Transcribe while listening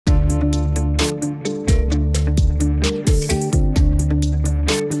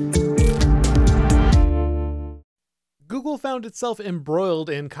found itself embroiled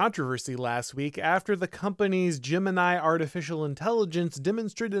in controversy last week after the company's Gemini artificial intelligence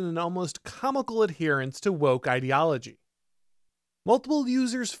demonstrated an almost comical adherence to woke ideology. Multiple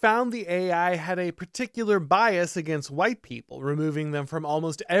users found the AI had a particular bias against white people, removing them from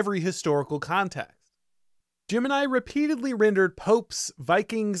almost every historical context. Gemini repeatedly rendered popes,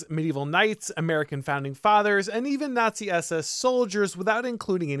 Vikings, medieval knights, American founding fathers, and even Nazi SS soldiers without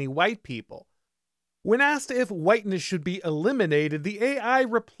including any white people. When asked if whiteness should be eliminated, the AI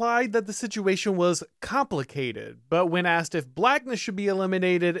replied that the situation was complicated, but when asked if blackness should be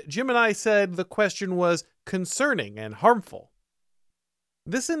eliminated, Gemini said the question was concerning and harmful.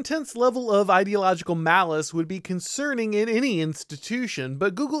 This intense level of ideological malice would be concerning in any institution,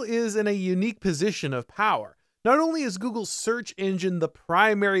 but Google is in a unique position of power. Not only is Google's search engine the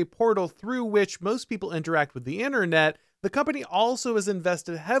primary portal through which most people interact with the internet, the company also has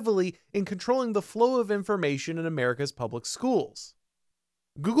invested heavily in controlling the flow of information in America's public schools.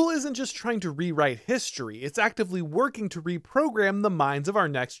 Google isn't just trying to rewrite history, it's actively working to reprogram the minds of our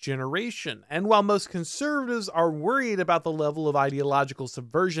next generation. And while most conservatives are worried about the level of ideological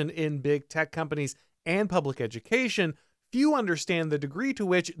subversion in big tech companies and public education, few understand the degree to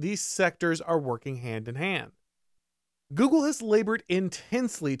which these sectors are working hand in hand. Google has labored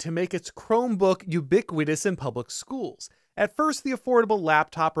intensely to make its Chromebook ubiquitous in public schools. At first, the affordable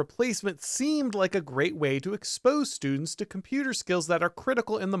laptop replacement seemed like a great way to expose students to computer skills that are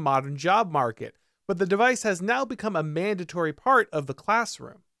critical in the modern job market, but the device has now become a mandatory part of the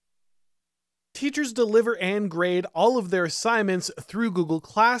classroom. Teachers deliver and grade all of their assignments through Google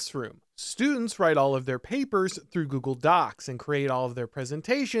Classroom. Students write all of their papers through Google Docs and create all of their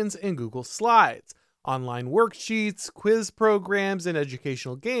presentations in Google Slides. Online worksheets, quiz programs, and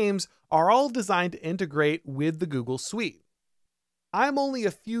educational games are all designed to integrate with the Google Suite. I'm only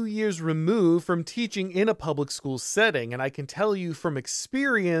a few years removed from teaching in a public school setting, and I can tell you from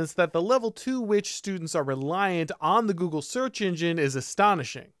experience that the level to which students are reliant on the Google search engine is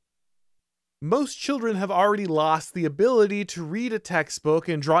astonishing. Most children have already lost the ability to read a textbook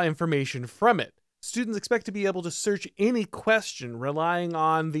and draw information from it. Students expect to be able to search any question, relying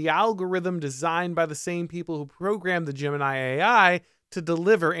on the algorithm designed by the same people who programmed the Gemini AI to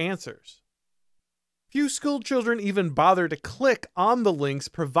deliver answers. Few school children even bother to click on the links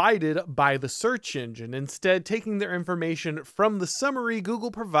provided by the search engine, instead taking their information from the summary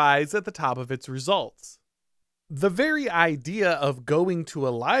Google provides at the top of its results. The very idea of going to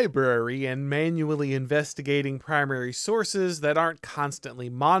a library and manually investigating primary sources that aren't constantly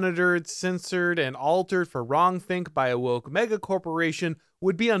monitored, censored, and altered for wrongthink by a woke megacorporation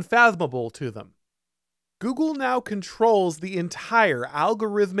would be unfathomable to them. Google now controls the entire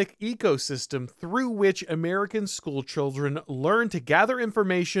algorithmic ecosystem through which American school children learn to gather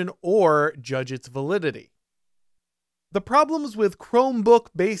information or judge its validity. The problems with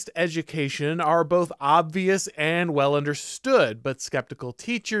Chromebook-based education are both obvious and well understood, but skeptical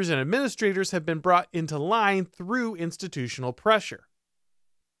teachers and administrators have been brought into line through institutional pressure.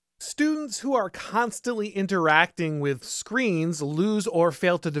 Students who are constantly interacting with screens lose or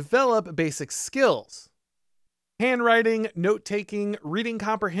fail to develop basic skills. Handwriting, note-taking, reading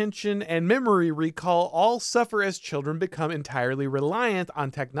comprehension, and memory recall all suffer as children become entirely reliant on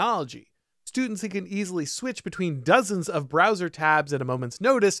technology. Students who can easily switch between dozens of browser tabs at a moment's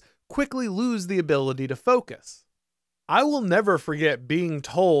notice quickly lose the ability to focus. I will never forget being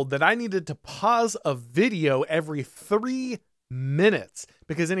told that I needed to pause a video every 3 minutes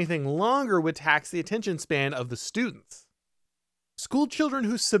because anything longer would tax the attention span of the students. School children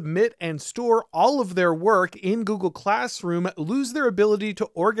who submit and store all of their work in Google Classroom lose their ability to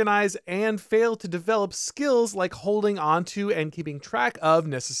organize and fail to develop skills like holding onto and keeping track of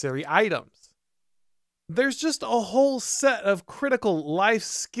necessary items. There's just a whole set of critical life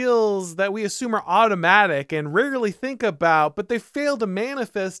skills that we assume are automatic and rarely think about, but they fail to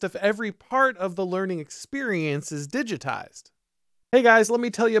manifest if every part of the learning experience is digitized. Hey guys, let me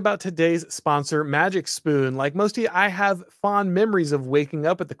tell you about today's sponsor, Magic Spoon. Like most of you, I have fond memories of waking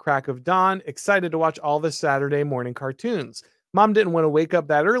up at the crack of dawn, excited to watch all the Saturday morning cartoons. Mom didn't want to wake up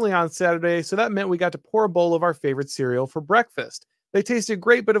that early on Saturday, so that meant we got to pour a bowl of our favorite cereal for breakfast. They tasted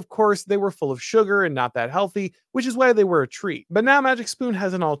great, but of course they were full of sugar and not that healthy, which is why they were a treat. But now Magic Spoon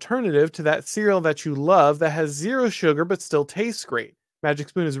has an alternative to that cereal that you love that has 0 sugar but still tastes great. Magic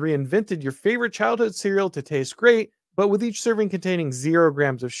Spoon has reinvented your favorite childhood cereal to taste great, but with each serving containing 0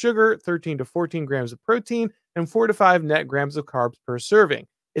 grams of sugar, 13 to 14 grams of protein, and 4 to 5 net grams of carbs per serving.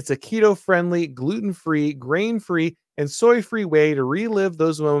 It's a keto-friendly, gluten-free, grain-free, and soy-free way to relive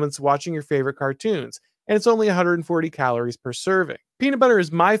those moments watching your favorite cartoons. and it's only 140 calories per serving. Peanut butter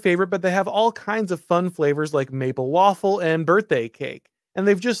is my favorite, but they have all kinds of fun flavors like maple waffle and birthday cake. And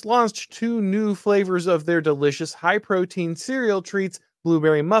they've just launched 2 new flavors of their delicious high-protein cereal treats,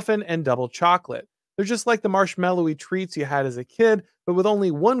 blueberry muffin and double chocolate. They're just like the marshmallowy treats you had as a kid, but with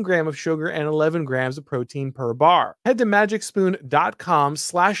only 1 gram of sugar and 11 grams of protein per bar. Head to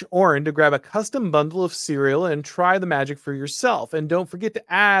magicspoon.com/Oren to grab a custom bundle of cereal and try the magic for yourself. And don't forget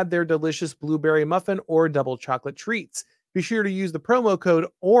to add their delicious blueberry muffin or double chocolate treats. Be sure to use the promo code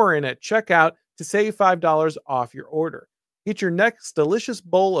OREN at checkout to save $5 off your order. Get your next delicious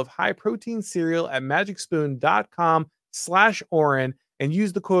bowl of high-protein cereal at magicspoon.com/Oren and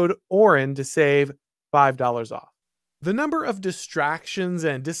use the code OREN to save $5 off. The number of distractions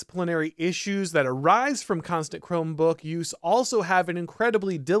and disciplinary issues that arise from constant Chromebook use also have an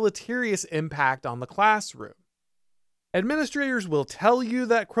incredibly deleterious impact on the classroom. Administrators will tell you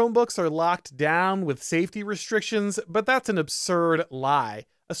that Chromebooks are locked down with safety restrictions, but that's an absurd lie.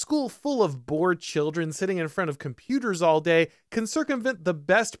 A school full of bored children sitting in front of computers all day can circumvent the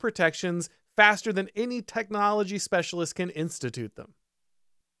best protections faster than any technology specialist can institute them.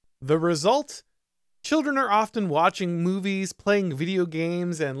 The result? Children are often watching movies, playing video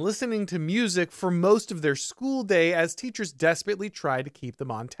games, and listening to music for most of their school day as teachers desperately try to keep them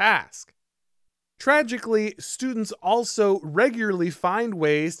on task. Tragically, students also regularly find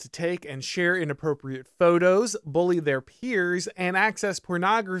ways to take and share inappropriate photos, bully their peers, and access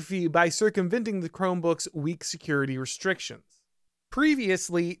pornography by circumventing the Chromebook's weak security restrictions.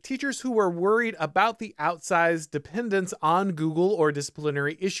 Previously, teachers who were worried about the outsized dependence on Google or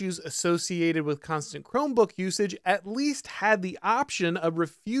disciplinary issues associated with constant Chromebook usage at least had the option of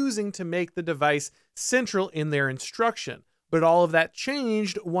refusing to make the device central in their instruction, but all of that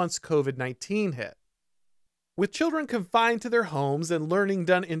changed once COVID-19 hit. With children confined to their homes and learning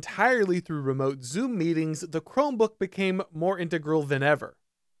done entirely through remote Zoom meetings, the Chromebook became more integral than ever.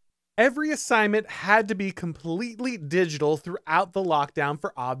 Every assignment had to be completely digital throughout the lockdown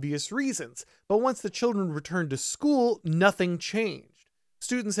for obvious reasons, but once the children returned to school, nothing changed.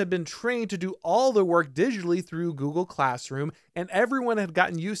 Students had been trained to do all their work digitally through Google Classroom, and everyone had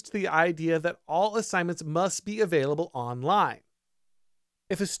gotten used to the idea that all assignments must be available online.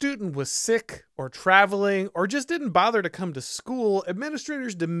 If a student was sick or traveling or just didn't bother to come to school,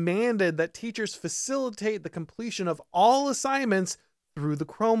 administrators demanded that teachers facilitate the completion of all assignments through the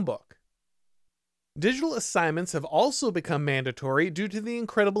Chromebook. Digital assignments have also become mandatory due to the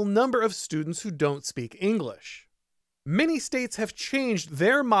incredible number of students who don't speak English. Many states have changed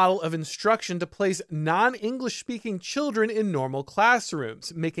their model of instruction to place non-English speaking children in normal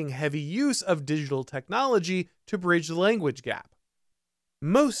classrooms, making heavy use of digital technology to bridge the language gap.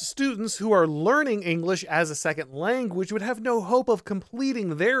 Most students who are learning English as a second language would have no hope of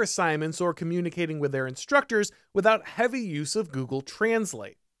completing their assignments or communicating with their instructors without heavy use of Google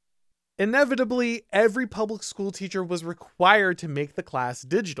Translate. Inevitably, every public school teacher was required to make the class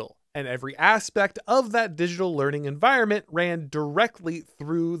digital, and every aspect of that digital learning environment ran directly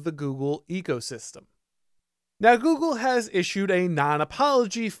through the Google ecosystem. Now, Google has issued a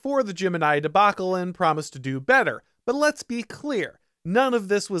non-apology for the Gemini debacle and promised to do better, but let's be clear. None of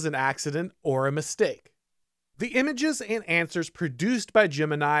this was an accident or a mistake. The images and answers produced by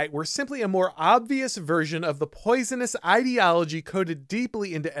Gemini were simply a more obvious version of the poisonous ideology coded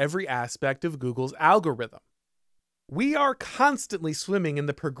deeply into every aspect of Google's algorithm. We are constantly swimming in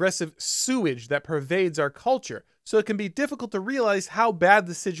the progressive sewage that pervades our culture, so it can be difficult to realize how bad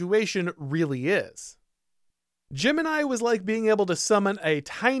the situation really is. Gemini was like being able to summon a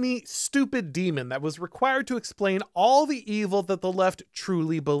tiny, stupid demon that was required to explain all the evil that the left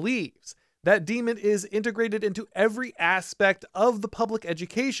truly believes. That demon is integrated into every aspect of the public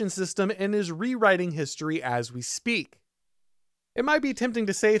education system and is rewriting history as we speak. It might be tempting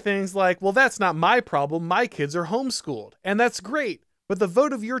to say things like, well, that's not my problem, my kids are homeschooled, and that's great. But the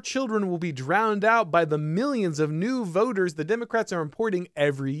vote of your children will be drowned out by the millions of new voters the Democrats are importing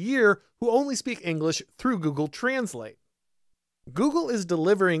every year who only speak English through Google Translate. Google is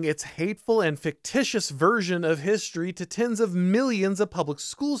delivering its hateful and fictitious version of history to tens of millions of public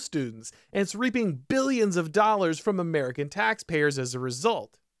school students, and it's reaping billions of dollars from American taxpayers as a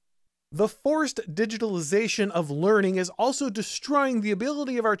result. The forced digitalization of learning is also destroying the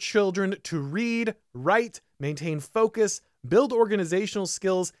ability of our children to read, write, maintain focus, build organizational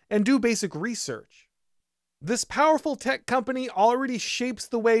skills, and do basic research. This powerful tech company already shapes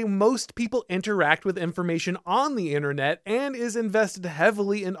the way most people interact with information on the internet and is invested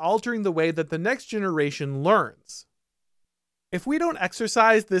heavily in altering the way that the next generation learns. If we don't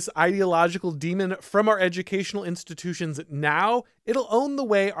exorcise this ideological demon from our educational institutions now, it'll own the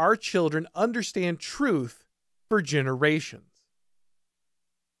way our children understand truth for generations.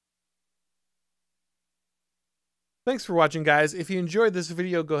 Thanks for watching, guys. If you enjoyed this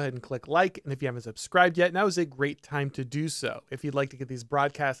video, go ahead and click like, and if you haven't subscribed yet, now is a great time to do so. If you'd like to get these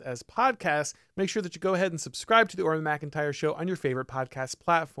broadcasts as podcasts, make sure that you go ahead and subscribe to The Orrin McIntyre Show on your favorite podcast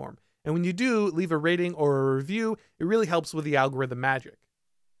platform. And when you do, leave a rating or a review. It really helps with the algorithm magic.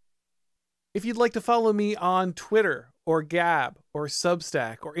 If you'd like to follow me on Twitter, or Gab, or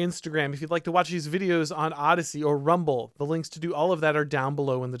Substack, or Instagram, if you'd like to watch these videos on Odyssey or Rumble, the links to do all of that are down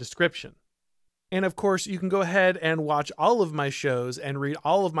below in the description. And of course, you can go ahead and watch all of my shows and read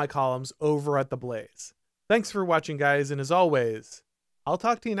all of my columns over at The Blaze. Thanks for watching, guys, and as always, I'll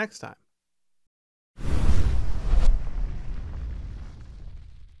talk to you next time.